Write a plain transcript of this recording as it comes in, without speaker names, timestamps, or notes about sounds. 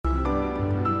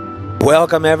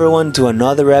Welcome everyone to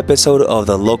another episode of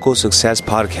the Local Success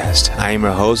Podcast. I am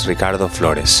your host, Ricardo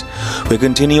Flores. We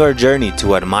continue our journey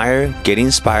to admire, get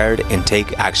inspired, and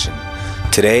take action.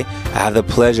 Today, I have the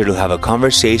pleasure to have a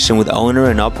conversation with owner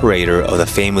and operator of the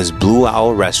famous Blue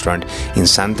Owl restaurant in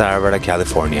Santa Barbara,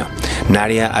 California,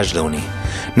 Nadia Ajlouni.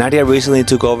 Nadia recently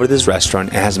took over this restaurant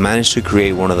and has managed to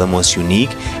create one of the most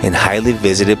unique and highly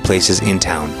visited places in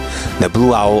town. The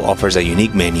Blue Owl offers a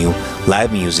unique menu,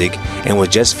 live music, and was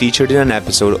just featured in an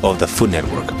episode of the Food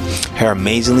Network. Her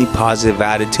amazingly positive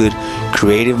attitude,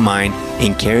 creative mind,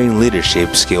 and caring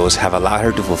leadership skills have allowed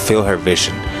her to fulfill her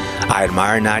vision. I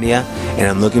admire Nadia, and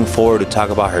I'm looking forward to talk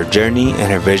about her journey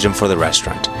and her vision for the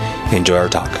restaurant. Enjoy our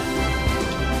talk.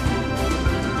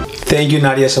 Thank you,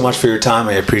 Nadia, so much for your time.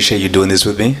 I appreciate you doing this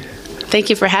with me. Thank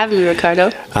you for having me,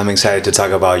 Ricardo. I'm excited to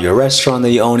talk about your restaurant that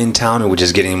you own in town, which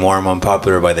is getting more and more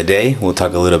popular by the day. We'll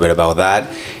talk a little bit about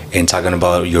that and talking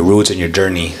about your roots and your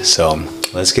journey. So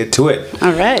let's get to it.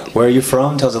 All right. Where are you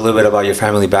from? Tell us a little bit about your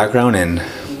family background and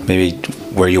maybe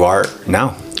where you are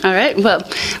now. All right. Well,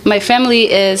 my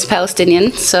family is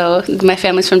Palestinian, so my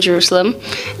family's from Jerusalem,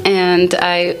 and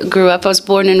I was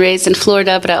born and raised in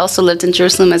Florida, but I also lived in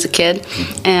Jerusalem as a kid,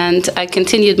 and I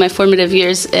continued my formative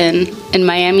years in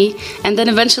Miami, and then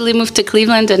eventually moved to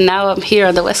Cleveland, and now I'm here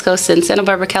on the West Coast in Santa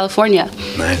Barbara, California.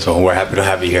 Nice. Well, we're happy to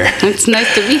have you here. It's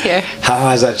nice to be here. How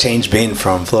has that change been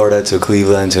from Florida to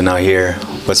Cleveland to now here?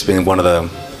 What's been one of the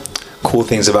cool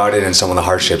things about it and some of the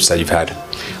hardships that you've had?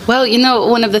 Well,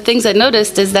 one of the things I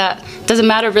noticed is that it doesn't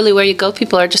matter really where you go,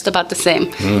 people are just about the same.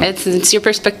 It's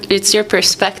your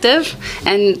perspective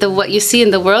and what you see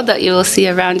in the world that you will see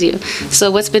around you. So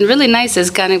what's been really nice is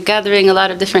kind of gathering a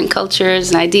lot of different cultures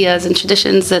and ideas and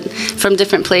traditions from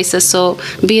different places. So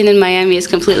being in Miami is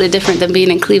completely different than being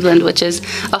in Cleveland, which is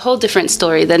a whole different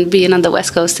story than being on the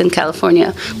West Coast in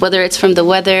California. Whether it's from the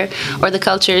weather or the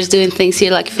cultures, doing things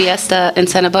here like Fiesta in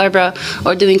Santa Barbara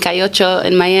or doing Cayocho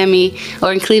in Miami,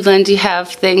 or in Cleveland you have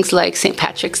things like St.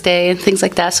 Patrick's Day and things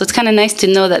like that. So it's kind of nice to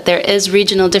know that there is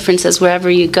regional differences wherever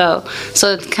you go.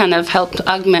 So it kind of helped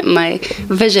augment my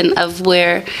vision of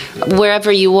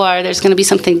wherever you are, there's going to be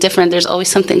something different. There's always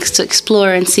something to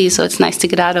explore and see. So it's nice to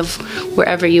get out of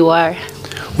wherever you are.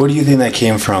 Where do you think that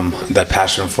came from, that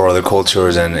passion for other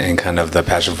cultures and kind of the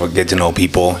passion for get to know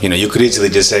people? You could easily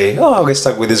just say, I'll get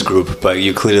stuck with this group, but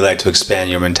you clearly like to expand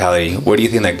your mentality. Where do you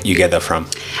think that you get that from?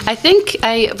 I think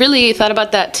I really thought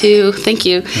about that too. Thank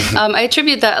you. I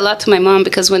attribute that a lot to my mom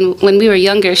because when we were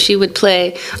younger, she would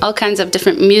play all kinds of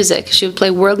different music. She would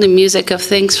play worldly music of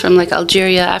things from like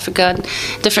Algeria, Africa,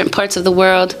 different parts of the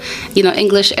world,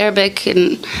 English, Arabic,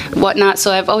 and whatnot.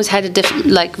 So I've always had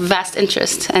a vast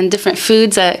interest and different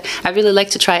foods. I really like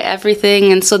to try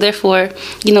everything, and so therefore,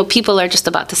 people are just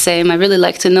about the same. I really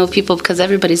like to know people because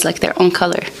everybody's like their own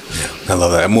color. I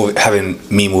love that. Having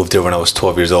me moved here when I was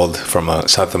 12 years old from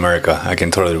South America, I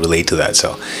can totally relate to that.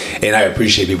 So, and I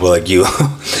appreciate people like you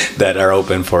that are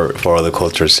open for other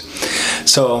cultures.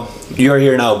 So you're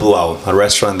here now at Blue Owl, a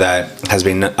restaurant that has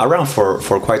been around for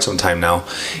quite some time now.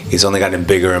 It's only gotten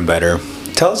bigger and better.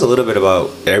 Tell us a little bit about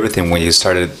everything when you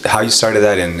started, how you started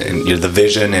that, and the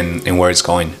vision and where it's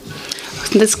going.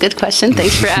 That's a good question.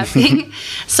 Thanks for asking.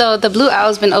 So the Blue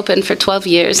Owl's been open for 12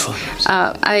 years.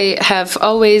 I have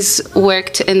always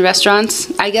worked in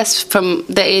restaurants. I guess from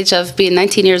the age of being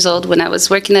 19 years old, when I was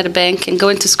working at a bank and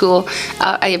going to school,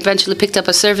 I eventually picked up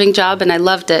a serving job and I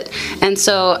loved it. And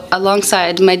so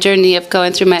alongside my journey of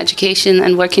going through my education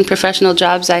and working professional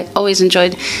jobs, I always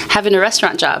enjoyed having a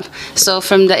restaurant job. So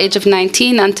from the age of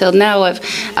 19 until now,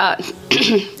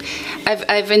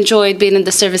 I've enjoyed being in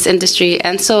the service industry.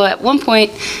 And so at one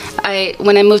point,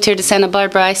 when I moved here to Santa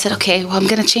Barbara, I said, okay, well, I'm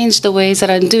going to change the ways that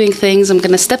I'm doing things. I'm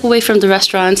going to step away from the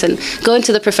restaurants and go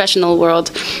into the professional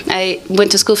world. I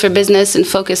went to school for business and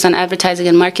focused on advertising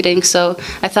and marketing. So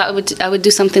I thought I would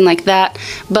do something like that.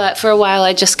 But for a while,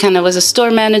 I just kind of was a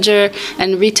store manager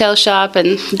and retail shop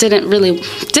and didn't really,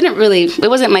 it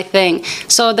wasn't my thing.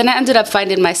 So then I ended up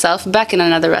finding myself back in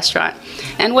another restaurant.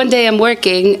 And one day I'm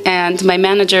working and my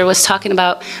manager was talking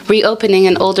about reopening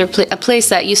a place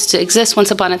that used to exist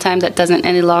once upon a time that doesn't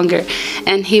any longer.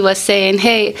 And he was saying,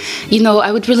 hey,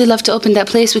 I would really love to open that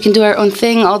place. We can do our own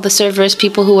thing. All the servers,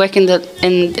 people who work in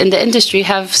the industry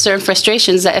have certain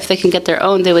frustrations that if they can get their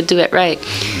own, they would do it right.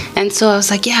 And so I was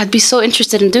like, yeah, I'd be so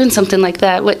interested in doing something like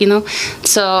that.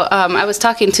 So I was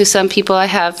talking to some people. I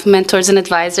have mentors and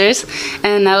advisors,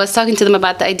 and I was talking to them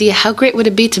about the idea. How great would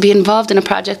it be to be involved in a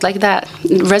project like that,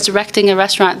 resurrecting a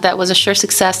restaurant that was a sure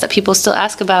success that people people still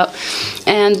ask about.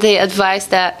 And they advised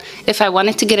that if I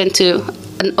wanted to get into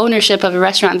an ownership of a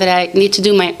restaurant, that I need to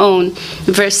do my own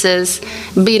versus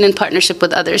being in partnership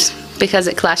with others, because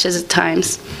it clashes at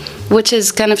times. Which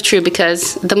is kind of true,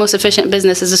 because the most efficient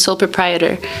business is a sole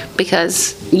proprietor,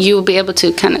 because you will be able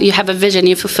to you have a vision,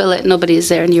 you fulfill it, nobody is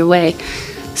there in your way.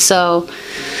 So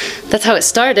that's how it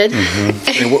started.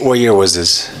 Mm-hmm. And what year was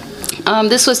this?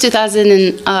 This was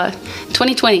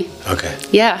 2020. Okay.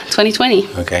 Yeah, 2020.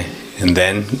 Okay. And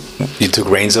then you took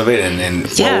reins of it, and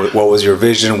yeah. what was your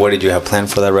vision? What did you have planned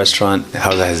for that restaurant?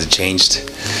 How has it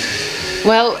changed?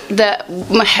 Well,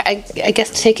 I guess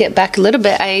to take it back a little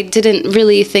bit, I didn't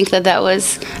really think that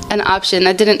was an option.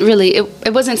 I didn't really,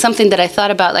 it wasn't something that I thought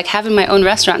about. Like, having my own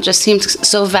restaurant just seemed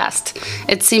so vast.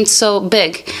 It seemed so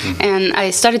big. Mm-hmm. And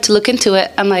I started to look into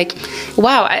it. I'm like,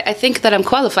 wow, I think that I'm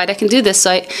qualified. I can do this.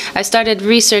 So I started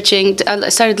researching. I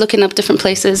started looking up different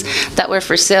places that were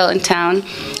for sale in town.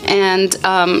 And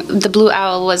the Blue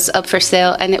Owl was up for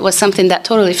sale, and it was something that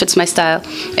totally fits my style.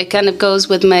 It kind of goes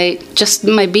with my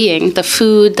being, the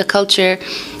food, the culture.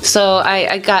 So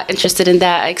I got interested in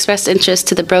that. I expressed interest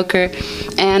to the broker,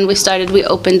 and we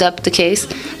opened up the case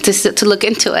to look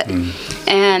into it.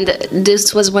 And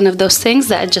this was one of those things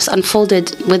that just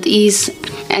unfolded with ease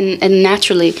and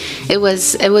naturally. It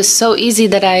was so easy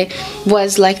that I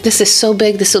was like, this is so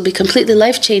big, this will be completely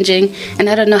life-changing, and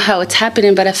I don't know how it's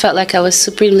happening, but I felt like I was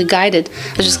supremely guided.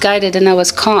 I was just guided, and I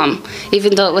was calm,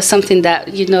 even though it was something that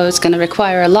it's going to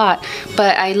require a lot.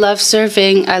 But I love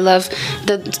serving, I love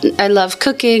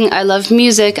cooking, I love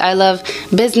music, I love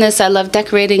business, I love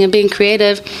decorating and being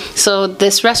creative. So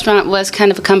this restaurant was kind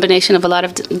of a combination of a lot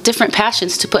of different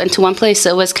passions to put into one place.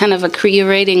 So it was kind of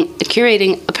curating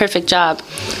a perfect job.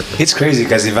 It's crazy,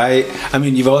 because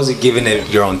you've always given it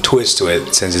your own twist to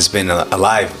it since it's been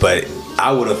alive, but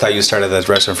I would have thought you started that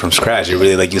restaurant from scratch. It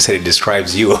really, like you said, it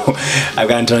describes you. I've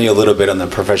gotten to know you a little bit on the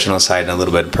professional side and a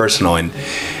little bit personal, and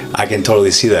I can totally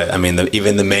see that. I mean,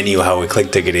 even the menu, how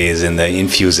eclectic it is, and the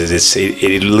infuses,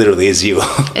 it literally is you.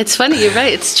 It's funny, you're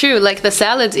right, it's true. Like, the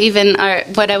salads even are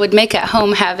what I would make at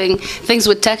home, having things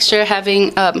with texture,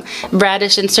 having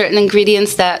radish and certain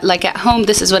ingredients that, like, at home,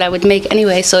 this is what I would make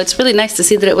anyway. So it's really nice to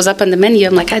see that it was up on the menu.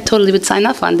 I'm like, I totally would sign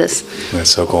off on this.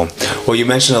 That's so cool. Well, you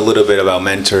mentioned a little bit about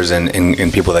mentors and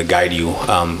people that guide you.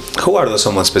 Who are those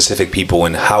somewhat specific people,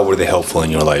 and how were they helpful in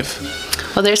your life?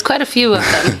 Well, there's quite a few of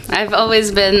them. I've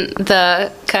always been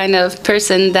the kind of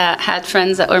person that had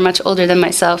friends that were much older than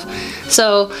myself.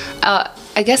 So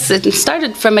I guess it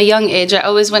started from a young age. I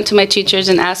always went to my teachers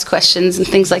and asked questions and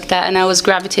things like that, and I was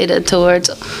gravitated towards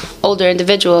older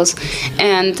individuals.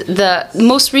 And the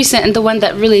most recent, and the one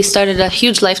that really started a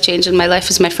huge life change in my life,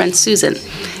 is my friend Susan.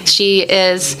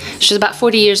 She's about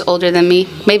 40 years older than me,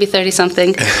 maybe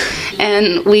 30-something.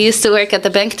 And we used to work at the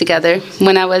bank together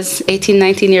when I was 18,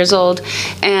 19 years old.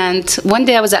 And one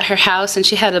day I was at her house, and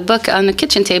she had a book on the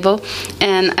kitchen table,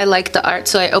 and I liked the art,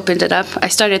 so I opened it up. I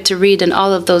started to read, and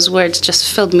all of those words just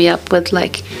filled me up with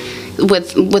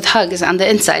hugs on the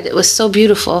inside. It was so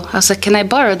beautiful. I was like, can I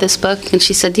borrow this book? And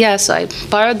she said, yeah. So I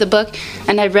borrowed the book,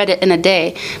 and I read it in a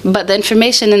day. But the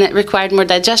information in it required more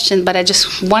digestion, but I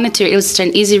just wanted to. It was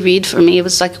an easy read for me. It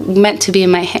was like meant to be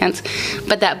in my hands.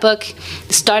 But that book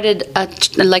started a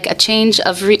chain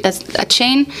of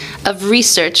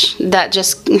research that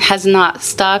just has not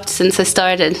stopped since I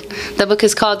started. The book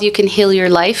is called You Can Heal Your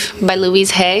Life by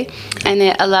Louise Hay, and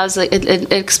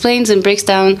it explains and breaks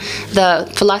down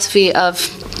the philosophy of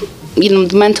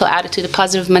mental attitude, a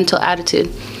positive mental attitude.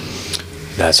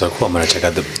 That's so cool. I'm gonna check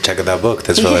out that book.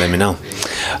 Thanks for letting me know.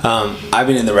 I've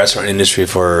been in the restaurant industry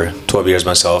for 12 years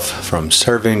myself, from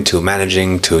serving to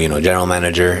managing to general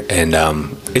manager, and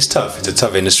it's tough. It's a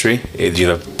tough industry. If you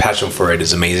have a passion for it,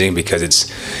 it's amazing, because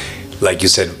it's, like you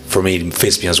said, for me, it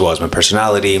fits me as well as my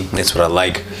personality. It's what I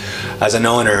like. As an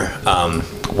owner,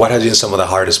 what has been some of the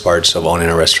hardest parts of owning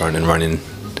a restaurant and running?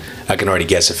 I can already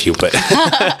guess a few, but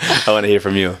I want to hear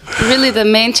from you. Really, the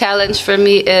main challenge for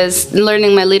me is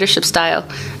learning my leadership style.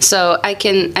 So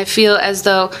I feel as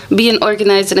though being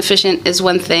organized and efficient is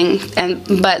one thing,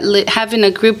 but having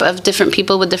a group of different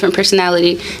people with different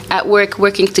personality at work,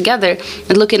 working together,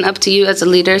 and looking up to you as a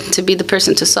leader to be the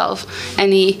person to solve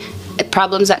any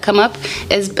problems that come up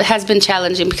has been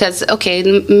challenging, because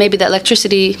maybe the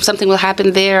electricity, something will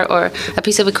happen there, or a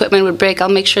piece of equipment would break. I'll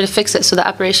make sure to fix it so the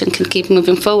operation can keep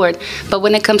moving forward. But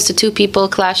when it comes to two people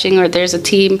clashing, or there's a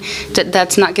team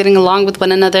that's not getting along with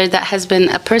one another, that has been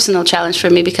a personal challenge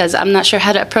for me, because I'm not sure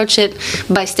how to approach it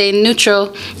by staying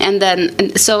neutral.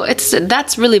 So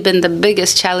that's really been the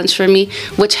biggest challenge for me,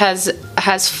 which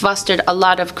has fostered a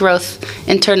lot of growth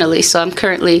internally. So I'm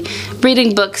currently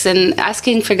reading books and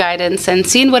asking for guidance guidance and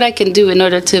seeing what I can do in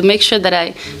order to make sure that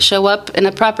I show up in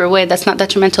a proper way that's not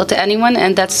detrimental to anyone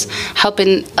and that's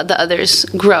helping the others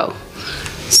grow.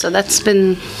 So that's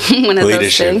been one of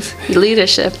those things.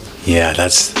 Leadership. Yeah,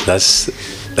 that's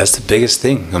the biggest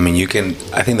thing. I mean,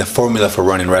 I think the formula for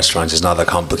running restaurants is not that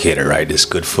complicated, right? It's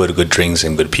good food, good drinks,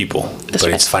 and good people. But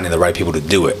it's finding the right people to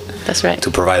do it. That's right. To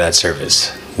provide that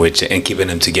service, and keeping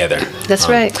them together. That's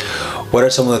right. What are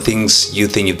some of the things you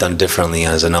think you've done differently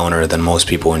as an owner than most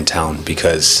people in town?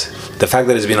 Because the fact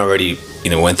that it's been already,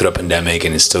 went through a pandemic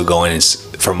and it's still going,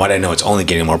 from what I know, it's only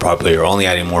getting more popular. You're only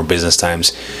adding more business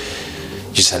times.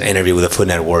 Just had an interview with the Food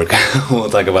Network. We'll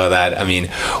talk about that. I mean,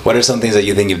 what are some things that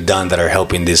you think you've done that are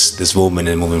helping this movement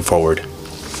and moving forward?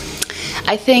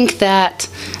 I think that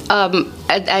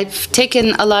I've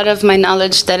taken a lot of my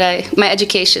knowledge my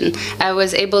education, I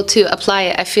was able to apply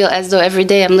it. I feel as though every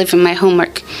day I'm living my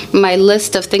homework. My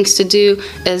list of things to do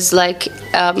is like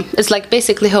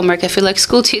basically homework. I feel like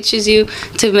school teaches you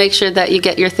to make sure that you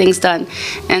get your things done.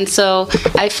 And so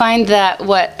I find that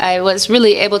what I was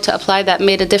really able to apply that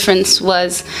made a difference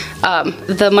was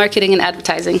the marketing and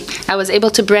advertising. I was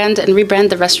able to brand and rebrand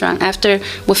the restaurant after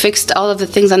we fixed all of the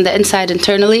things on the inside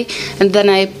internally. And then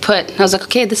I was like,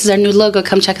 okay, this is our new logo.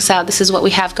 Come check us out. This is what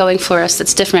we have going for us.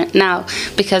 It's different now,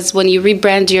 because when you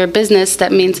rebrand your business,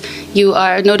 that means you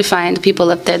are notifying the people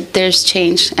that there's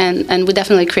change, and we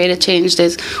definitely created change.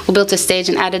 We built a stage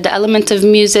and added the element of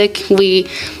music. We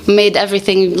made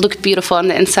everything look beautiful on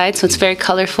the inside, so it's very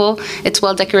colorful. It's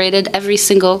well decorated. Every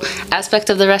single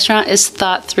aspect of the restaurant is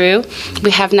thought through.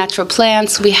 We have natural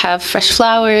plants. We have fresh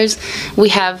flowers. We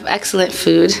have excellent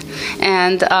food,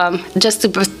 and just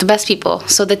the best people.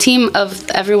 So the team of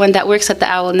everyone that works at the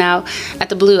Owl now, at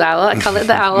the Blue Owl, I call it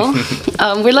the Owl,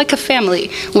 we're like a family.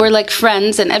 We're like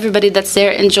friends, and everybody that's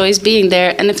there enjoys being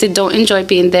there. And if they don't enjoy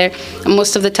being there,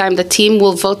 most of the time the team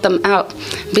will vote them out.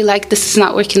 Be like, this is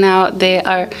not working out. They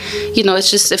are,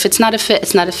 it's just, if it's not a fit,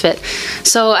 it's not a fit.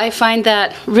 So I find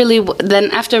that really,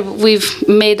 then after we've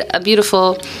made a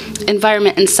beautiful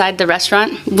environment inside the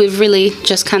restaurant, we've really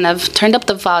just kind of turned up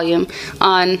the volume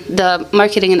on the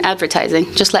marketing and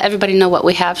advertising. Just let everybody know what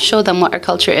we have, show them what our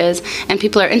culture is, and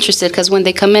people are interested because when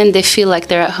they come in, they feel like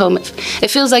they're at home. It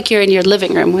feels like you're in your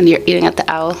living room when you're eating at the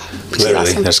Owl. Literally,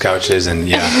 awesome. There's couches, and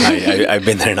yeah, I've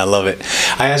been there and I love it.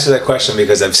 I answer that question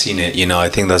because I've seen it. I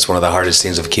think that's one of the hardest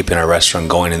things of keeping a restaurant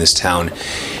going in this town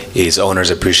is owners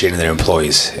appreciating their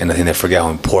employees, and I think they forget how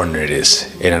important it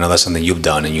is. And I know that's something you've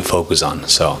done and you focus on,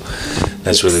 so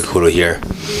that's really cool to hear.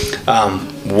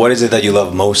 What is it that you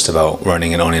love most about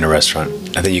running and owning a restaurant?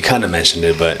 I think you kind of mentioned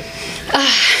it, but...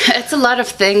 It's a lot of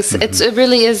things. Mm-hmm. It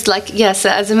really is like, yes,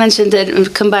 as I mentioned,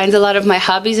 it combines a lot of my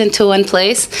hobbies into one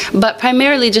place, but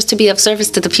primarily just to be of service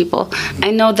to the people. Mm-hmm.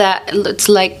 I know that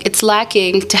it's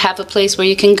lacking to have a place where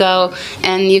you can go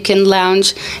and you can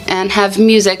lounge and have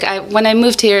music. When I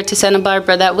moved here to Santa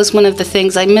Barbara, that was one of the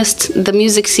things I missed. The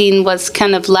music scene was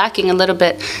kind of lacking a little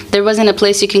bit. There wasn't a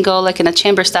place you can go like in a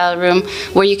chamber style room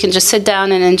where you can just sit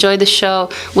down and enjoy the show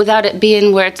without it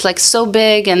being where it's like so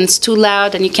big and it's too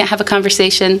loud and you can't have a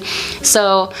conversation.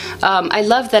 So I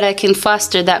love that I can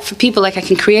foster that for people. Like I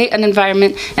can create an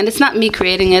environment, and it's not me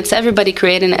creating it, it's everybody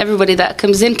creating it. Everybody that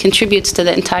comes in contributes to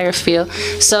the entire feel.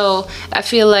 So I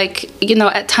feel like,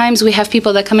 at times we have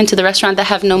people that come into the restaurant that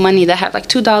have no money, that have like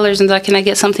 $2 and they're like, can I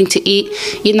get something to eat?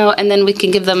 And then we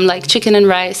can give them like chicken and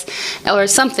rice or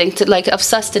something to like of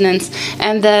sustenance.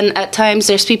 And then at times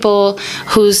there's people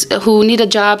who need a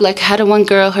job. Like I had one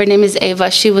girl, her name is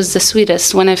Ava. She was the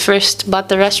sweetest. When I first bought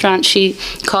the restaurant, she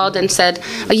called and said,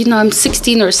 I'm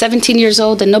 16 or 17 years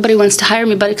old and nobody wants to hire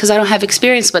me because I don't have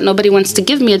experience, but nobody wants to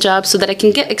give me a job so that I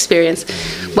can get experience.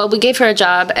 Well, we gave her a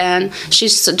job, and she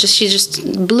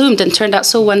just bloomed and turned out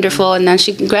so wonderful. And then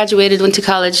she graduated, went to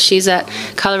college. She's at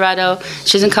Colorado.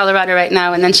 She's in Colorado right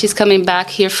now, and then she's coming back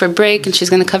here for break, and she's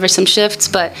going to cover some shifts,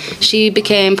 but she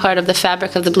became part of the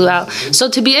fabric of the Blue Owl. So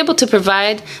to be able to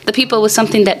provide the people with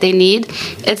something that they need,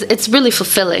 it's really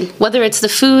fulfilling, whether it's the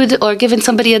food or giving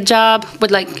somebody a job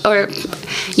with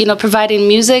providing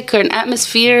music or an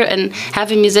atmosphere and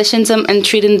having musicians and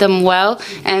treating them well.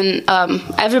 And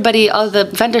everybody, all the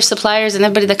vendor suppliers and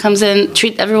everybody that comes in,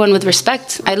 treat everyone with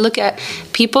respect. I look at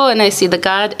people and I see the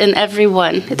God in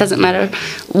everyone. It doesn't matter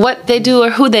what they do or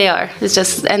who they are. It's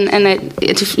just,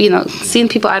 seeing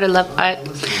people eye to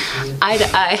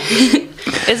eye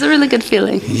is a really good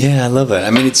feeling. Yeah, I love it. I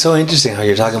mean, it's so interesting how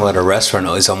you're talking about a restaurant.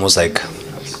 It's almost like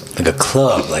a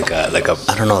club, like a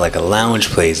I don't know, like a lounge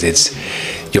place.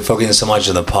 You're focusing so much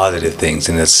on the positive things,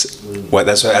 and it's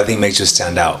that's what I think makes you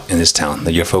stand out in this town,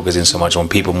 that you're focusing so much on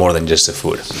people more than just the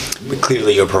food. But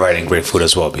clearly you're providing great food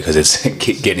as well, because it's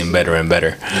getting better and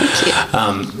better.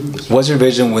 What's your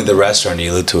vision with the restaurant? Do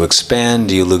you look to expand?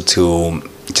 Do you look to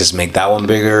just make that one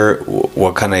bigger?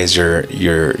 What kind of is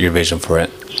your vision for it?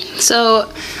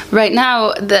 So right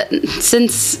now,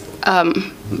 since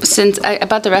I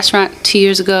bought the restaurant 2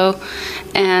 years ago,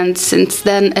 and since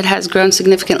then it has grown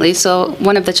significantly. So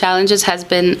one of the challenges has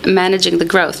been managing the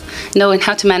growth, knowing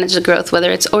how to manage the growth,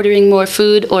 whether it's ordering more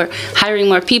food or hiring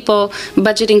more people,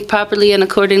 budgeting properly and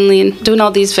accordingly, and doing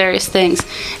all these various things.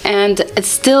 And it's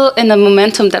still in a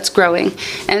momentum that's growing.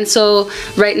 And so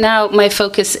right now my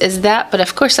focus is that, but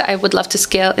of course I would love to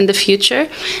scale in the future.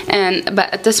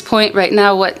 But at this point right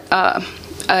now, what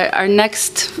our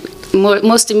next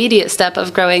most immediate step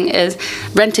of growing is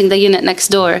renting the unit next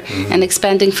door and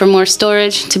expanding for more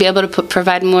storage, to be able to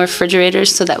provide more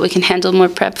refrigerators so that we can handle more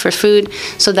prep for food,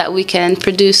 so that we can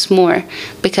produce more.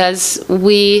 Because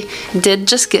we did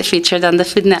just get featured on the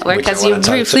Food Network, as you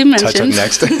briefly mentioned.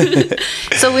 Touch on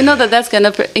next. So we know that that's going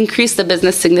to increase the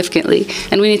business significantly,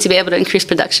 and we need to be able to increase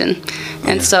production.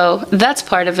 And so that's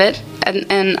part of it.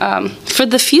 And for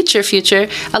the future,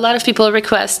 a lot of people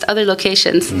request other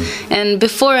locations. And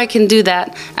before I can do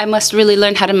that, I must really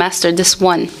learn how to master this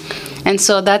one. And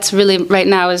so that's really right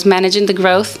now is managing the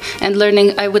growth and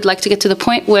learning. I would like to get to the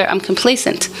point where I'm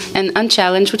complacent and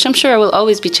unchallenged, which I'm sure I will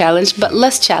always be challenged, but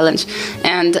less challenged.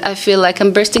 And I feel like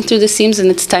I'm bursting through the seams, and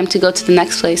it's time to go to the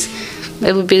next place.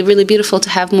 It would be really beautiful to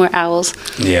have more owls.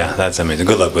 Yeah, that's amazing.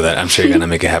 Good luck with that. I'm sure you're going to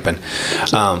make it happen.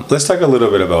 Let's talk a little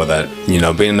bit about that. You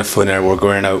know, being in the Food Network,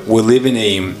 we live in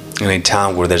a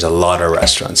town where there's a lot of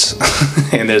restaurants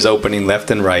and there's opening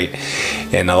left and right,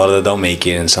 and a lot of them don't make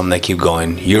it and some that keep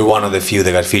going. You're one of the few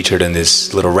that got featured in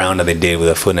this little round that they did with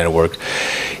the Food Network.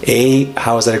 A,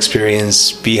 how was that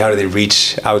experience? B, how did they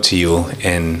reach out to you,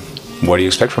 and what do you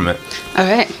expect from it? All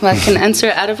right. Well, I can answer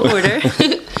it out of order.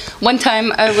 One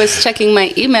time I was checking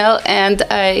my email, and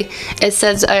it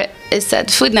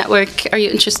said Food Network, are you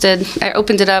interested? I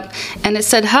opened it up, and it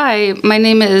said, hi, my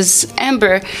name is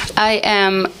Amber. I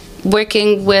am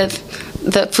working with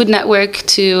the Food Network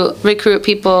to recruit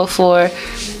people for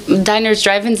diners,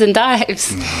 drive-ins, and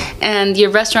dives. And your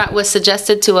restaurant was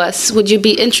suggested to us. Would you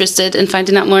be interested in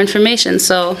finding out more information?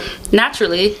 So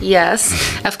naturally, yes.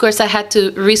 Of course, I had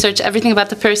to research everything about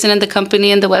the person and the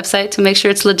company and the website to make sure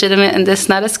it's legitimate and this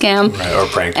not a scam. Right, or a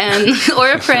prank.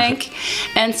 Or a prank.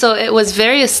 And so it was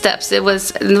various steps. It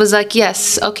was like,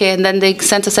 yes, okay. And then they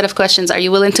sent a set of questions. Are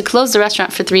you willing to close the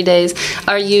restaurant for 3 days?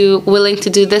 Are you willing to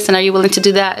do this? And are you willing to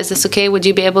do that? Is this okay? Would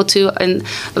you be able to? And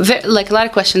like a lot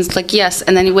of questions, like yes.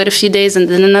 And then you wait a few days, and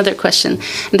then another question.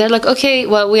 And they're like, okay,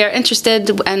 well, we are interested,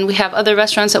 and we have other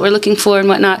restaurants that we're looking for and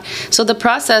whatnot. So the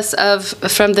process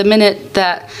from the minute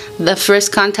that the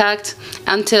first contact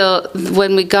until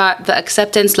when we got the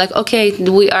acceptance, like, okay,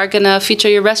 we are going to feature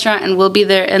your restaurant and we'll be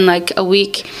there in like a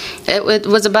week. It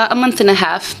was about a month and a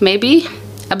half, maybe.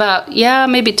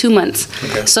 Maybe 2 months.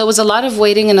 Okay. So it was a lot of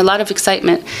waiting and a lot of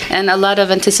excitement and a lot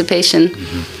of anticipation.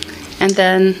 And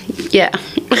then, yeah.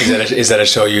 Is that a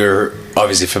show you're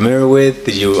obviously familiar with?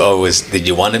 Did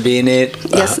you want to be in it?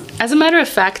 Yes. As a matter of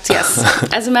fact, yes.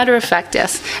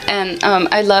 And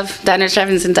I love diners,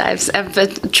 drive-ins, and dives.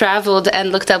 I've traveled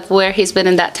and looked up where he's been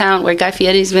in that town, where Guy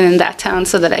Fieri's been in that town,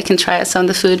 so that I can try out some of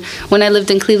the food. When I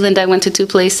lived in Cleveland, I went to 2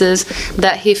 places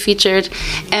that he featured.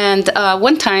 And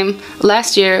one time,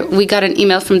 last year, we got an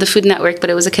email from the Food Network, but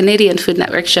it was a Canadian Food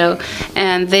Network show.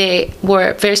 And they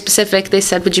were very specific. They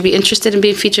said, would you be interested in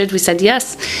being featured? We said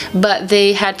yes. But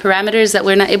they had parameters that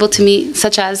we're not able to meet,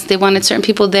 such as they wanted certain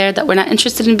people there that were not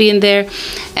interested in being there,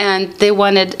 and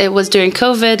it was during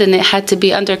COVID, and it had to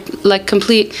be under like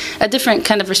a different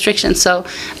kind of restriction. So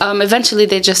eventually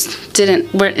they just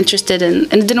weren't interested,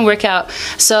 and it didn't work out.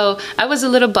 So I was a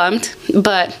little bummed,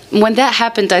 but when that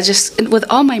happened, I just, with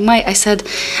all my might, I said,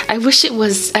 I wish it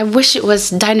was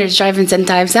diners, drive-ins, and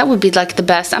dives. That would be like the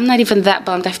best. I'm not even that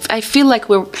bummed. I feel like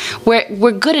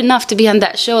we're good enough to be on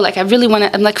that show. Like I really want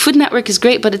to. I'm like, Food Network is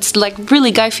great, but it's like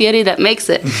really Guy Fieri that makes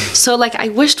it. So like I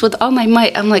wished with all my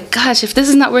might. I'm like, gosh, if this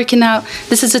is not working out,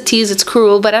 this is a tease. It's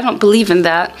cruel, but I don't believe in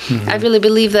that. I really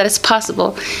believe that it's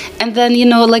possible. And then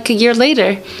like a year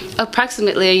later,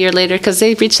 approximately a year later, because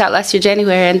they reached out last year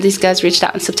January, and these guys reached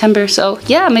out in September. So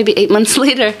yeah, maybe 8 months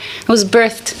later, it was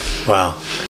birthed. Wow.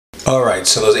 All right,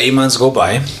 so those 8 months go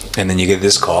by, and then you get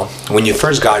this call. When you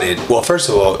first got it, well, first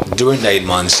of all, during the 8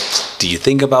 months, do you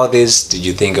think about this? Did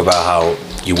you think about how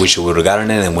you wish you would have gotten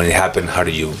it, and when it happened, how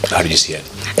do you see it?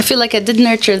 I feel like I did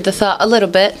nurture the thought a little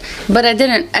bit, but I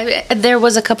didn't. There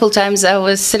was a couple times I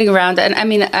was sitting around, and I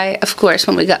mean, of course,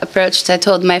 when we got approached, I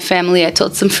told my family, I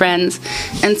told some friends,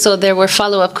 and so there were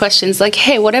follow-up questions like,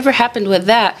 "Hey, whatever happened with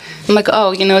that?" I'm like,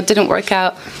 "Oh, it didn't work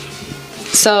out."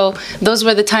 So those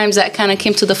were the times that kind of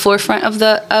came to the forefront of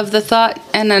the thought,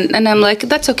 and I'm like,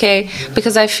 that's okay,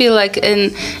 because I feel like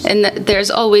in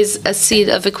there's always a seed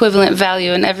of equivalent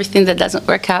value in everything that doesn't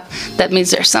work out. That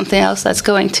means there's something else that's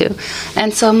going to,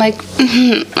 and so I'm like,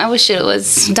 I wish it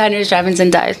was diners, drive-ins,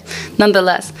 and dives,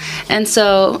 nonetheless, and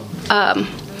so.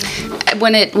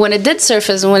 When it did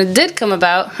surface and when it did come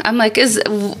about, I'm like,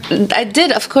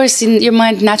 of course, your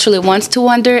mind naturally wants to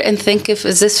wonder and think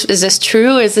is this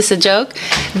true, or is this a joke?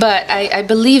 But I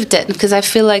believed it because I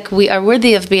feel like we are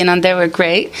worthy of being on there. We're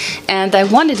great, and I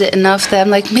wanted it enough that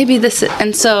I'm like, maybe this,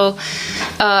 and so.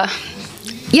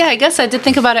 Yeah, I guess I did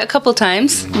think about it a couple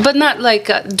times, but not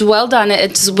like dwelled on it.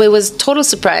 It was total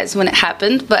surprise when it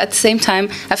happened, but at the same time,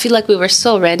 I feel like we were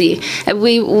so ready.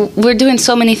 We're doing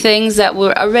so many things that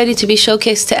we're ready to be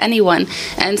showcased to anyone.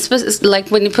 And like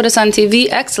when you put us on TV,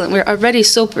 excellent. We're already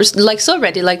so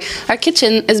ready. Like our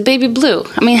kitchen is baby blue.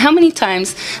 I mean, how many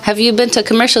times have you been to a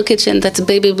commercial kitchen that's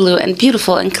baby blue and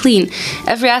beautiful and clean?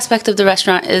 Every aspect of the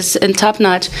restaurant is in top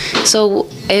notch. So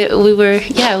we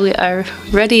are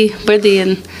ready, worthy,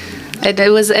 and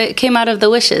it came out of the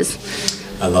wishes.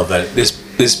 I love that.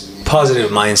 This positive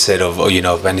mindset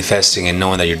of manifesting and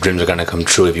knowing that your dreams are going to come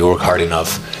true if you work hard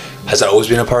enough. Has that always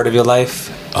been a part of your life?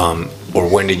 Or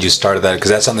when did you start that?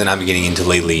 Because that's something I'm getting into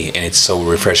lately, and it's so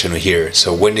refreshing to hear.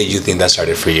 So when did you think that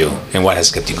started for you, and what has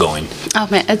kept you going? Oh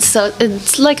man,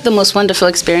 it's like the most wonderful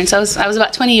experience. I was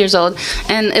about 20 years old,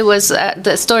 and it was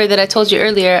the story that I told you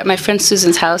earlier at my friend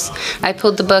Susan's house. I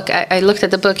pulled the book. I looked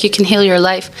at the book, You Can Heal Your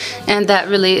Life, and that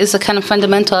really is a kind of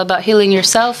fundamental about healing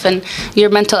yourself and your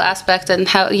mental aspect and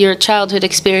how your childhood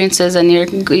experiences and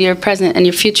your present and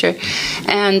your future.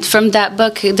 And from that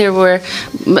book, there were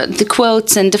the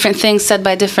quotes and different things said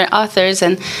by different authors,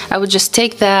 and I would just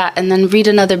take that and then read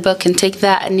another book and take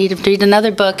that and read another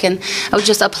book, and I would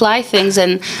just apply things,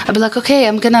 and I'd be like, okay,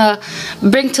 I'm gonna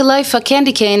bring to life a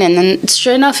candy cane, and then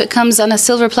sure enough it comes on a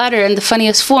silver platter in the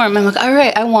funniest form. I'm like, all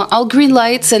right, I want all green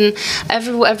lights, and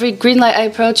every green light I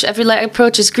approach, every light I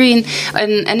approach is green,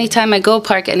 and anytime I go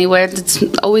park anywhere, it's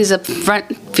always a front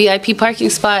VIP parking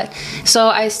spot. So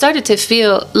I started to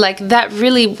feel like that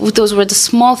really, those were the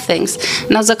small things,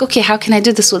 and I was like, okay, how can I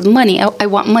do this with money? I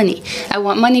want money. I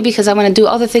want money because I want to do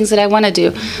all the things that I want to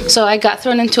do. So I got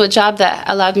thrown into a job that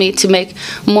allowed me to make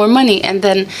more money, and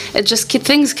then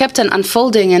things kept on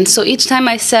unfolding. And so each time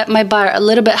I set my bar a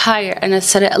little bit higher, and I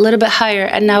set it a little bit higher,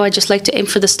 and now I just like to aim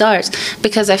for the stars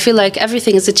because I feel like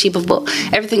everything is achievable,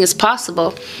 everything is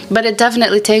possible. But it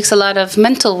definitely takes a lot of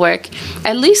mental work,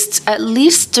 at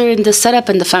least during the setup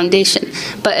and the foundation.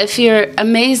 But if you're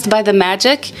amazed by the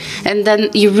magic and then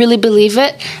you really believe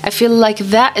it, I feel like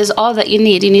that is all that you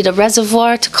need. You need a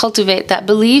reservoir to cultivate that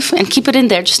belief and keep it in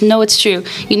there. Just know it's true.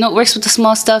 You know it works with the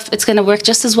small stuff. It's going to work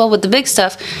just as well with the big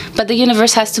stuff. But the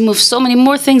universe has to move so many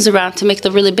more things around to make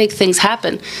the really big things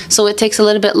happen. So it takes a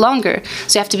little bit longer.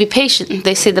 So you have to be patient.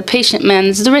 They say the patient man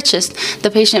is the richest. The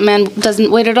patient man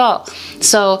doesn't wait at all.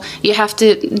 So you have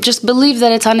to just believe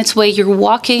that it's on its way. You're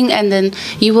walking, and then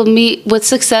you will meet with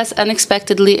success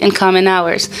unexpectedly in common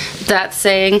hours. That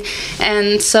saying.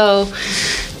 And so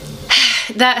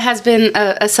that has been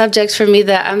a subject for me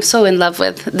that I'm so in love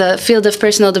with. The field of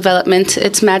personal development.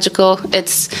 It's magical.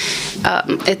 It's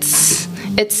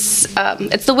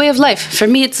the way of life. For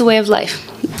me, it's the way of life.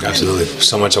 Absolutely.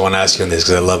 So much I want to ask you on this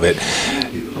because I love it.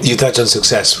 You touch on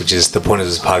success, which is the point of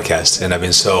this podcast, and I've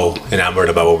been so enamored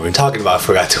about what we've been talking about. I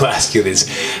forgot to ask you this.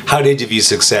 How did you view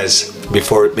success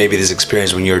before maybe this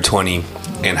experience when you were 20,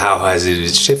 and how has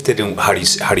it shifted, and how do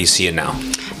you see it now?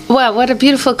 Wow, what a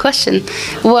beautiful question.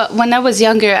 Well, when I was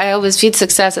younger, I always viewed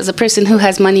success as a person who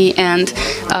has money and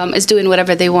is doing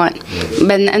whatever they want.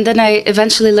 And then I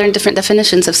eventually learned different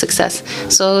definitions of success.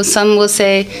 So some will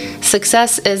say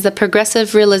success is the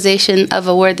progressive realization of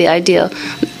a worthy ideal.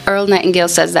 Earl Nightingale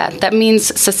says that. That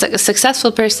means a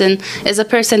successful person is a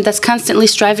person that's constantly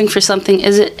striving for something,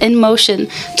 is in motion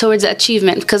towards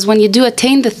achievement. Because when you do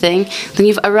attain the thing, then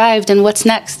you've arrived, and what's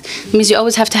next? It means you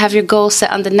always have to have your goal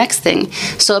set on the next thing.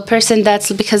 So a person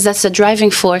because that's the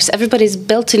driving force. Everybody's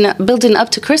building up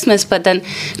to Christmas, but then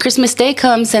Christmas Day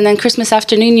comes, and then Christmas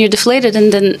afternoon you're deflated,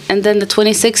 and then the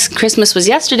 26th, Christmas was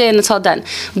yesterday, and it's all done.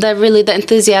 The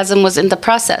enthusiasm was in the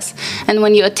process. And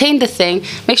when you attain the thing,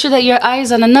 make sure that your eye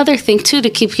is on another thing too to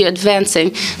keep you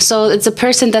advancing. So it's a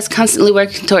person that's constantly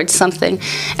working towards something.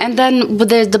 And then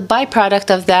the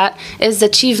byproduct of that is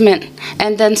achievement.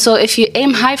 And then so if you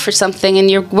aim high for something and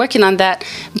you're working on that,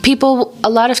 people a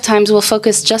lot of times will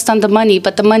focus just on the money,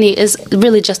 but the money is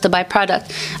really just a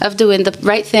byproduct of doing the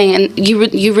right thing. And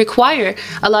you require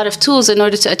a lot of tools in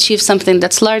order to achieve something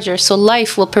that's larger. So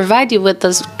life will provide you with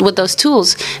those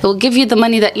tools. It will give you the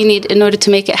money that you need in order to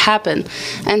make it happen.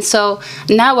 And so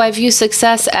now I view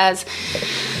success as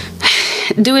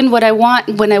doing what I want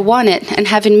when I want it, and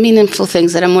having meaningful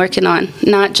things that I'm working on,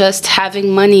 not just having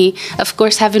money. Of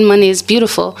course, having money is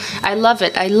beautiful. I love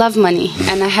it. I love money.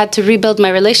 And I had to rebuild my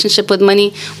relationship with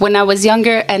money when I was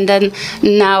younger, and then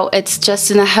now it's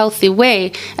just in a healthy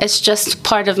way. It's just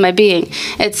part of my being.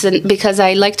 Because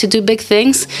I like to do big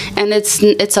things, and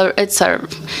it's our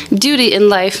duty in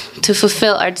life to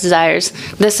fulfill our desires.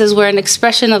 This is where an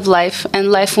expression of life,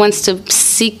 and life wants to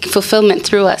seek fulfillment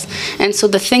through us. And so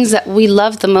the things that we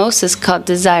love the most is called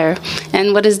desire.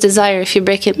 And what is desire? If you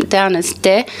break it down, it's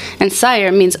de, and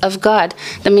sire means of God.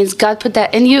 That means God put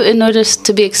that in you in order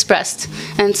to be expressed.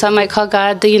 And some might call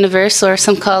God the universe, or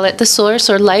some call it the source,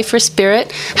 or life, or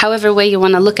spirit. However way you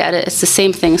want to look at it, it's the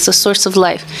same thing. It's the source of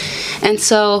life. And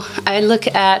so I look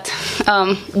at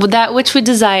that which we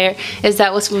desire is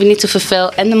that what we need to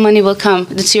fulfill, and the money will come.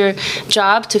 It's your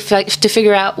job to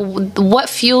figure out what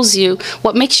fuels you,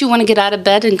 what makes you want to get out of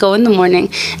bed and go in the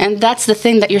morning. And that's the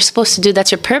thing that you're supposed to do.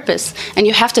 That's your purpose, and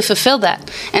you have to fulfill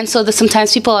that. And so that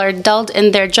sometimes people are dulled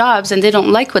in their jobs and they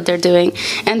don't like what they're doing,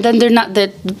 and then they're not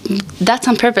that's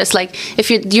on purpose. Like if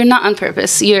you're not on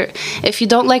purpose, if you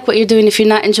don't like what you're doing, if you're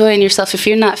not enjoying yourself, if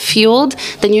you're not fueled,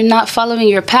 then you're not following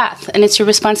your path. And it's your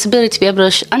responsibility to be able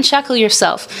to unshackle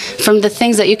yourself from the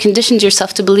things that you conditioned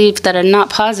yourself to believe that are not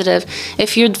positive.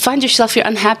 If you find yourself you're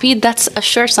unhappy, that's a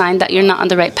sure sign that you're not on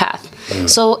the right path.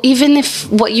 So even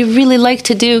if what you really like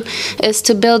to do is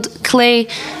to build clay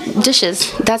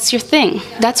dishes, that's your thing.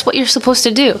 That's what you're supposed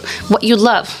to do, what you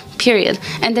love, period.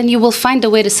 And then you will find a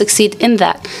way to succeed in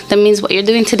that. That means what you're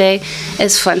doing today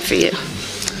is fun for you.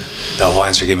 The whole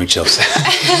answer gave me chills.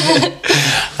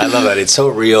 I love that. It's so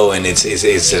real, and it's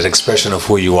an expression of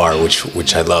who you are,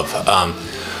 which I love.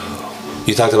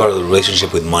 You talked about the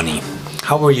relationship with money.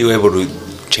 How were you able to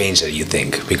change that, you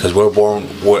think? Because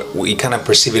we kind of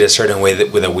perceive it a certain way,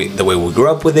 the way we grew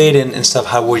up with it and stuff.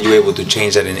 How were you able to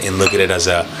change that and look at it as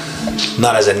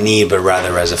not as a need, but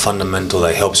rather as a fundamental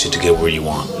that helps you to get where you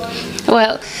want?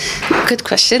 Well, good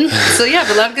question. So you have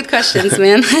a lot of good questions,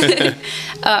 man.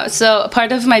 So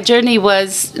part of my journey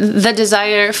was the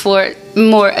desire for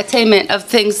more attainment of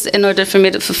things in order for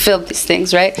me to fulfill these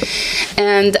things, right?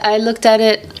 And I looked at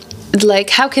it like,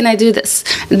 how can I do this?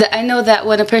 I know that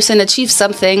when a person achieves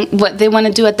something, what they want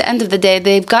to do at the end of the day,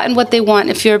 they've gotten what they want.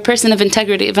 If you're a person of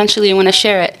integrity, eventually you want to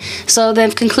share it. So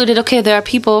they've concluded, okay, there are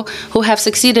people who have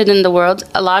succeeded in the world,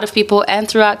 a lot of people, and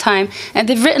throughout time, and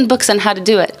they've written books on how to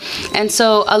do it. And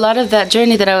so a lot of that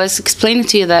journey that I was explaining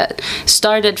to you that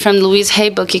started from Louise Hay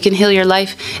book, You Can Heal Your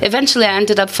Life, eventually I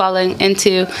ended up falling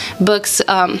into books,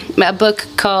 a book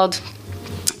called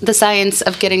The Science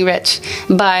of Getting Rich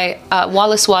by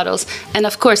Wallace Wattles, and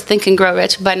of course Think and Grow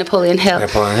Rich by Napoleon Hill.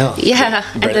 Napoleon Hill. Yeah.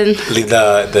 And then leave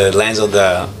the lands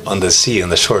on the sea, on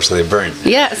the shore, so they burn.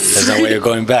 Yes. That's no way of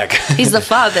going back. He's the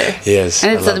father. Yes.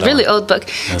 And it's a really old book.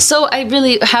 Yeah. So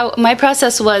how my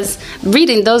process was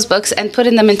reading those books and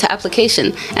putting them into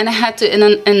application, and I had to,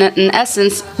 in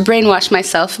essence, brainwash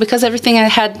myself, because everything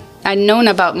I'd known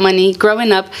about money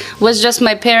growing up was just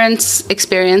my parents'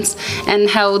 experience and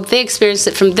how they experienced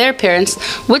it from their parents,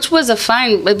 which was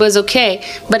it was okay,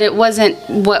 but it wasn't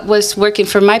what was working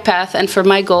for my path and for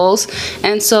my goals.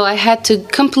 And so I had to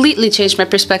completely change my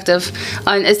perspective.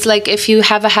 It's like if you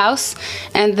have a house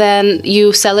and then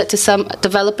you sell it to some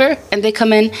developer and they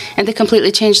come in and they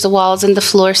completely change the walls and the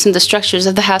floors and the structures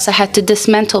of the house. I had to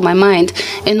dismantle my mind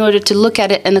in order to look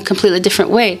at it in a completely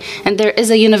different way. And there is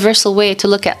a universal way to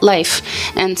look at life.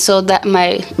 And so that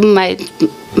my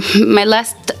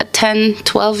last 10,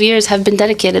 12 years have been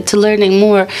dedicated to learning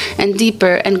more and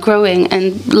deeper and growing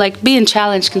and like being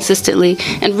challenged consistently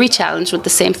and re-challenged with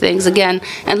the same things again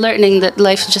and learning that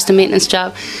life is just a maintenance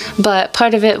job. But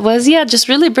part of it was, just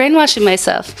really brainwashing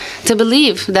myself to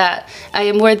believe that I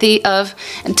am worthy of,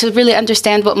 and to really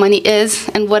understand what money is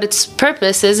and what its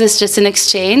purpose is. It's just an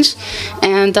exchange,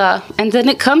 and then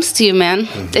it comes to you, man.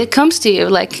 It comes to you.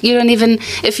 Like, you don't even,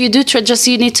 if you do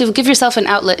you need to give yourself an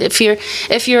outlet. If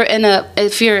you're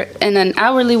in an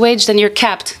hourly wage, then you're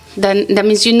capped. Then that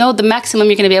means the maximum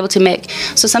you're going to be able to make.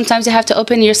 So sometimes you have to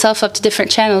open yourself up to different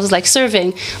channels, like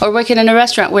serving or working in a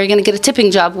restaurant where you're going to get a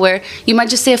tipping job, where you might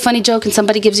just say a funny joke and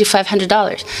somebody gives you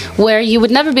 $500, where you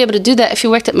would never be able to do that if you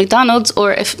worked at McDonald's,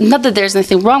 or if, not that there's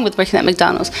anything wrong with working at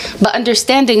McDonald's, but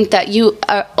understanding that you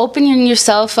are opening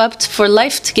yourself up for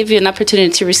life to give you an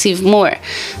opportunity to receive more.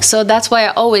 So that's why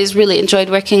I always really enjoyed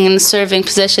working in the serving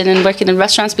position and working in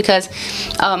restaurants, because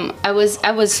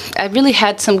I really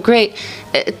had some great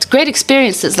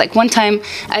experiences. Like one time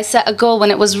I set a goal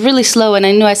when it was really slow, and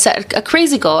I knew I set a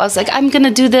crazy goal. I was like, I'm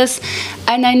gonna do this,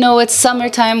 and I know it's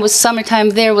summertime.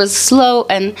 There was slow,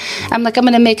 and I'm like, I'm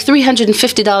gonna make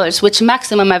 $350, which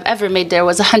maximum I've ever made there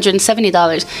was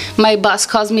 $170. My boss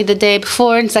calls me the day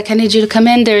before and it's like, I need you to come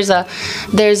in, there's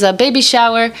a baby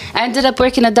shower. I ended up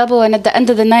working a double, and at the end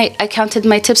of the night I counted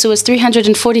my tips. It was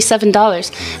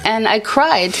 $347, and I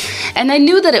cried, and I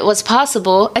knew that it was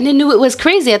possible, and I knew it was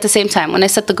crazy at the same time when I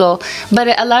set the goal. But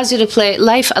it allows you to play.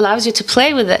 Life allows you to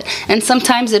play with it, and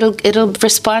sometimes it'll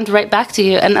respond right back to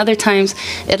you, and other times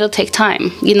it'll take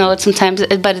time.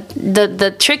 But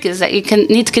the trick is that you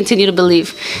need to continue to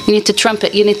believe. You need to trump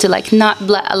it. You need to not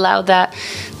allow that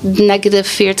negative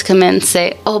fear to come in and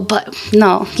say, oh, but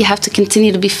no, you have to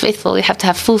continue to be faithful. You have to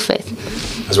have full faith.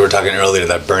 As we were talking earlier,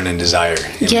 that burning desire.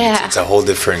 It's a whole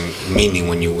different meaning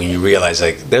when you realize,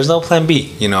 like, there's no plan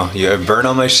B. You burn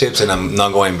all my ships and I'm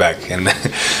not going back. And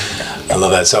I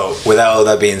love that. So with all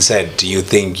that being said, do you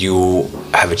think you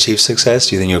have achieved success?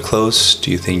 Do you think you're close?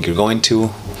 Do you think you're going to?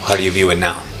 How do you view it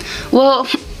now? Well,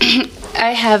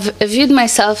 I have viewed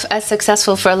myself as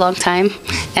successful for a long time,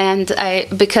 and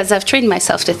because I've trained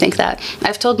myself to think that.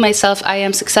 I've told myself I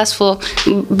am successful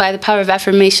by the power of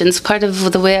affirmations. Part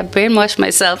of the way I brainwash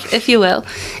myself, if you will,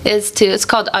 it's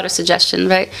called autosuggestion,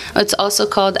 right? It's also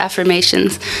called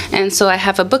affirmations. And so I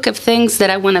have a book of things that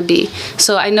I want to be.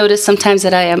 So I notice sometimes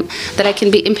that I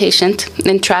can be impatient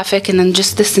in traffic, and then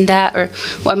just this and that, or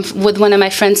I'm with one of my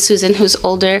friends, Susan, who's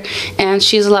older, and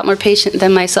she's a lot more patient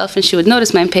than myself, and she would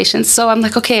notice my impatience. So I'm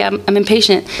like, okay, I'm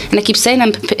impatient, and I keep saying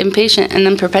I'm impatient, and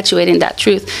I'm perpetuating that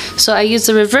truth. So I use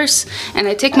the reverse, and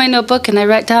I take my notebook and I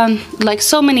write down, like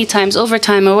so many times over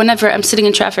time, or whenever I'm sitting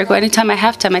in traffic, or anytime I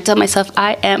have time, I tell myself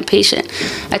I am patient.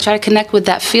 I try to connect with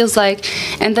that feels like,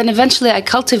 and then eventually I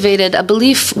cultivated a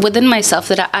belief within myself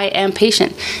that I am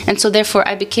patient, and so therefore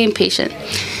I became patient.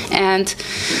 And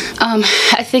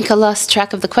I think I lost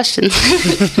track of the question.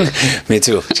 Me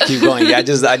too. Keep going. Yeah, I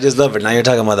just love it. Now you're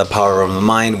talking about the power of the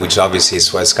mind, which obviously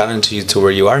is what's gotten to you to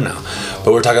where you are now.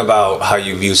 But we're talking about how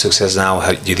you view success now.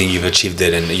 How do you think you've achieved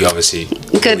it? And you obviously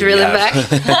good, really back.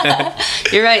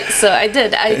 You're right. So I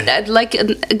did. I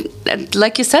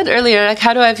like you said earlier. Like,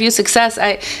 how do I view success?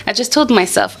 I just told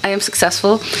myself I am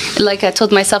successful. Like I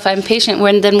told myself I'm patient.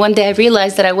 When then one day I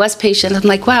realized that I was patient. I'm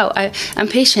like, wow, I'm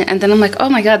patient. And then I'm like, oh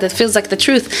my God, that feels like the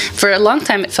truth. For a long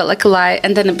time it felt like a lie,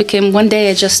 and then it became, one day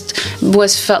it just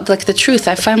felt like the truth.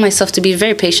 I found myself to be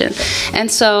very patient. And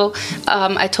so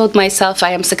I told myself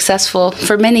I am successful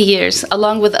for many years,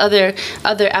 along with other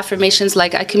affirmations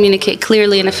like I communicate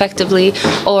clearly and effectively,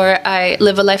 or I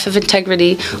live a life of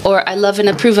integrity, or I love and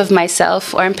approve of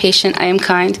myself, or I'm patient, I am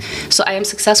kind. So I am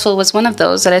successful was one of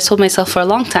those that I told myself for a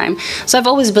long time. So I've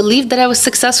always believed that I was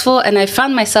successful, and I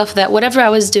found myself that whatever I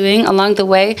was doing along the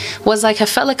way was like, I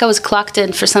felt like I was clocked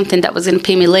in for something that was going to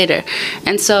pay me later.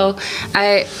 And so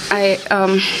I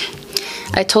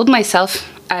told myself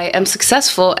I am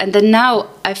successful, and then now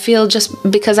I feel, just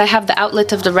because I have the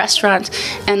outlet of the restaurant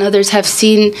and others have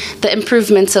seen the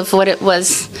improvements of what it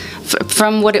was,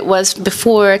 from what it was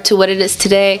before to what it is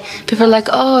today. People are like,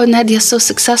 oh, Nadia's so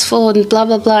successful and blah,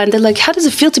 blah, blah. And they're like, how does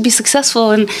it feel to be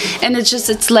successful? And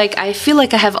it's like, I feel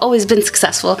like I have always been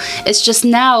successful. It's just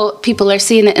now people are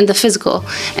seeing it in the physical.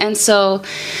 And so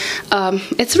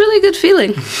it's a really good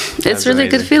feeling. It's really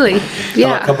good feeling.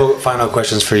 Yeah. A couple final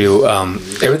questions for you.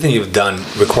 Everything you've done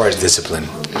requires discipline.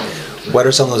 what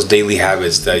are some of those daily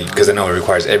habits that, because I know it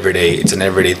requires it's an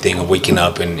everyday thing of waking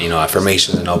up and,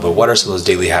 affirmations and all, but what are some of those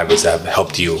daily habits that have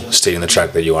helped you stay on the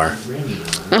track that you are?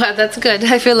 Well, that's good.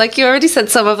 I feel like you already said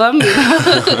some of them.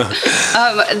 The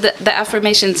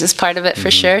affirmations is part of it for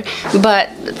sure. But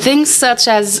things such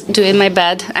as doing my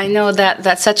bed, I know that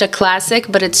that's such a classic,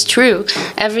 but it's true.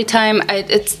 Every time,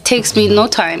 it takes me no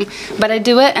time, but I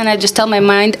do it and I just tell my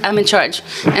mind I'm in charge.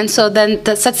 And so then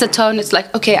that sets the tone. It's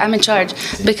like, okay, I'm in charge,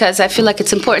 because I feel like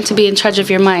it's important to be in charge of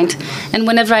your mind. And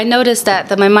whenever I notice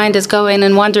that my mind is going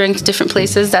and wandering to different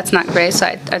places, that's not great, so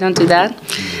I don't do that.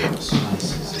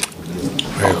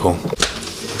 Very cool.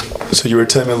 So you were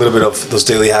telling me a little bit of those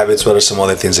daily habits. What are some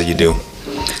other things that you do?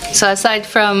 So aside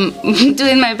from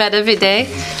doing my bed every day,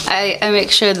 I make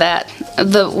sure that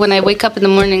when I wake up in the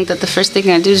morning, that the first thing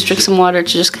I do is drink some water to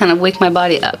just kind of wake my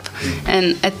body up.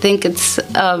 And I think it's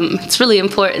really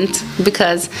important,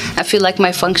 because I feel like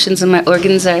my functions and my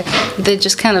organs they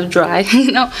just kind of dry,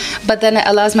 But then it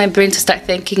allows my brain to start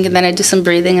thinking, and then I do some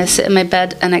breathing. I sit in my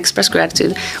bed and I express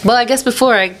gratitude. Well, I guess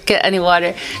before I get any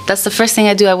water, that's the first thing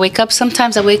I do. I wake up.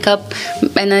 Sometimes I wake up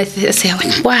and I say,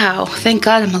 like, wow, thank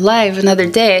God I'm alive another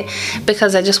day,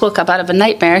 because I just woke up out of a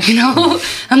nightmare,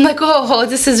 I'm like, oh,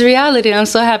 this is reality. I'm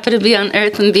so happy to be on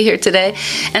earth and be here today.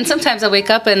 And sometimes I wake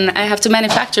up and I have to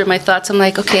manufacture my thoughts. I'm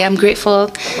like, okay, I'm grateful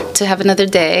to have another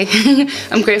day.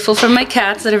 I'm grateful for my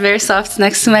cats that are very soft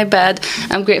next to my bed.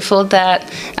 I'm grateful that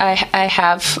I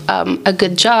have a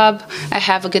good job. I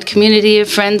have a good community of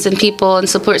friends and people and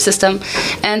support system.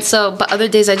 And so, but other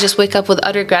days I just wake up with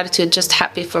utter gratitude, just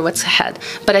happy for what's ahead.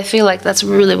 But I feel like that's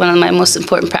really one of my most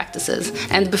important practices.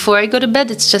 And before I go to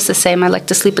bed, it's just the same. I like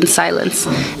to sleep in silence.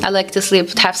 I like to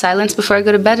have silence before I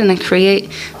go to bed, and I create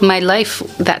my life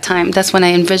that time. That's when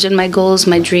I envision my goals,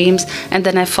 my dreams, and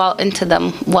then I fall into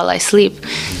them while I sleep,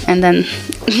 and then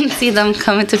see them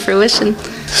come into fruition.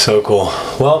 So cool.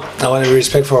 Well, I want to be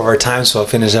respectful of our time, so I'll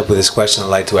finish up with this question I'd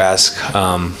like to ask.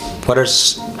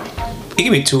 It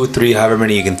can be 2 or 3, however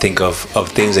many you can think of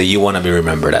things that you want to be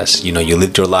remembered as. You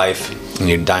lived your life and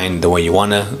you're dying the way you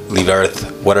want to leave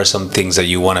Earth. What are some things that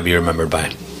you want to be remembered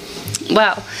by?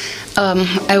 Wow.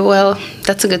 Well,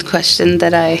 that's a good question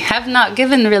that I have not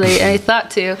given really any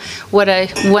thought to. What I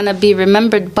want to be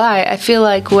remembered by, I feel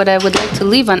like what I would like to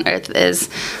leave on Earth is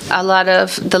a lot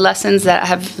of the lessons that I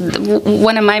have.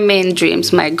 One of my main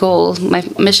dreams, my goal, my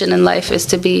mission in life is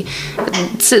to be,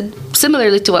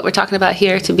 similarly to what we're talking about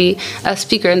here, to be a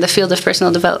speaker in the field of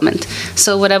personal development.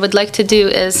 So what I would like to do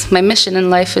is, my mission in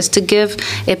life is to give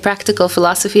a practical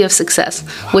philosophy of success,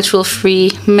 which will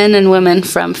free men and women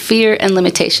from fear and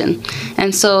limitation.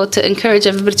 And so to encourage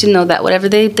everybody to know that whatever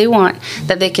they want,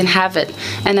 that they can have it.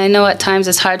 And I know at times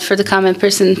it's hard for the common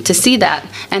person to see that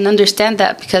and understand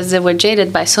that, because they were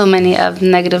jaded by so many of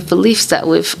negative beliefs that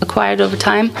we've acquired over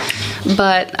time.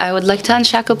 But I would like to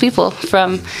unshackle people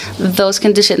from those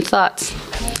conditioned thoughts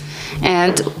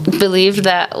and believe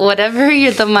that whatever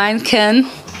the mind can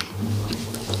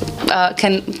how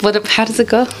does it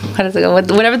go?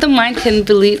 Whatever the mind can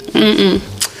believe,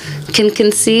 can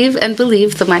conceive and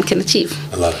believe, the mind can achieve.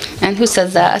 I love it. And who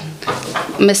says that?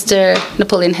 Mr.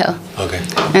 Napoleon Hill. Okay.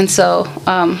 And so,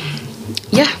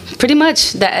 pretty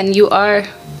much that. And you are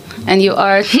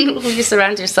who you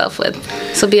surround yourself with.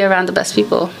 So be around the best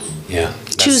people. Yeah.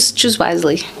 Choose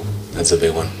wisely. That's a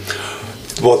big one.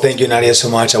 Well, thank you, Nadia, so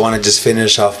much. I want to just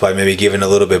finish off by maybe giving a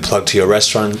little bit plug to your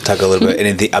restaurant, talk a little bit any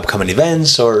of the upcoming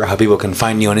events, or how people can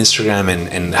find you on Instagram,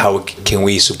 and how can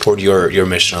we support your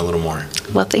mission a little more.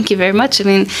 Well, thank you very much. I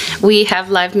mean, we have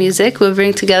live music. We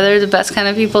bring together the best kind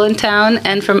of people in town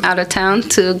and from out of town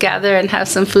to gather and have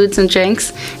some foods and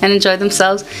drinks and enjoy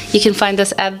themselves. You can find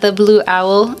us at the Blue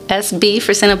Owl SB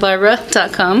for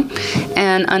SantaBarbara.com,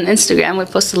 and on Instagram we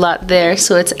post a lot there,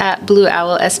 so it's at Blue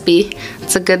Owl SB.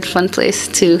 It's a good, fun place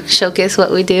to showcase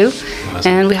what we do.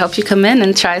 Awesome. And we hope you come in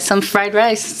and try some fried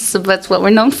rice. So that's what we're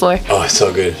known for. Oh, it's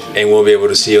so good. And we'll be able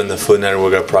to see you on the Food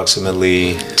Network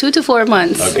approximately 2 to 4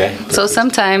 months. Okay. So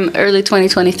sometime early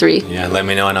 2023. Yeah, let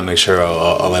me know and I'll make sure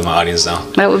I'll let my audience know.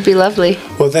 That would be lovely.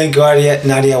 Well, thank you,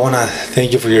 Nadia. I want to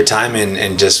thank you for your time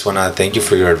and just want to thank you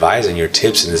for your advice and your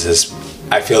tips. And this is,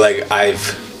 I feel like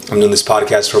I'm doing this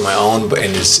podcast for my own,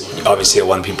 and it's obviously I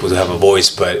want people to have a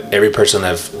voice, but every person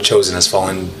I've chosen has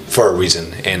fallen for a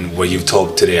reason. And what you've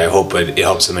told today, I hope it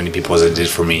helps so many people as it did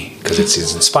for me, because it's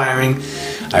inspiring.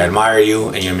 I admire you,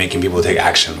 and you're making people take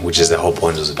action, which is the whole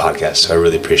point of the podcast. So I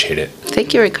really appreciate it.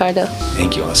 Thank you, Ricardo.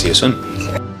 Thank you. I'll see you soon.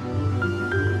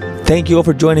 Thank you all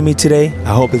for joining me today.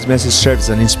 I hope this message served as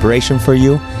an inspiration for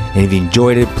you. And if you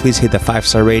enjoyed it, please hit the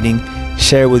 5-star rating,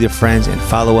 share it with your friends, and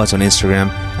follow us on Instagram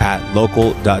at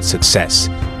local.success.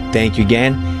 Thank you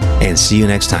again, and see you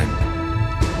next time.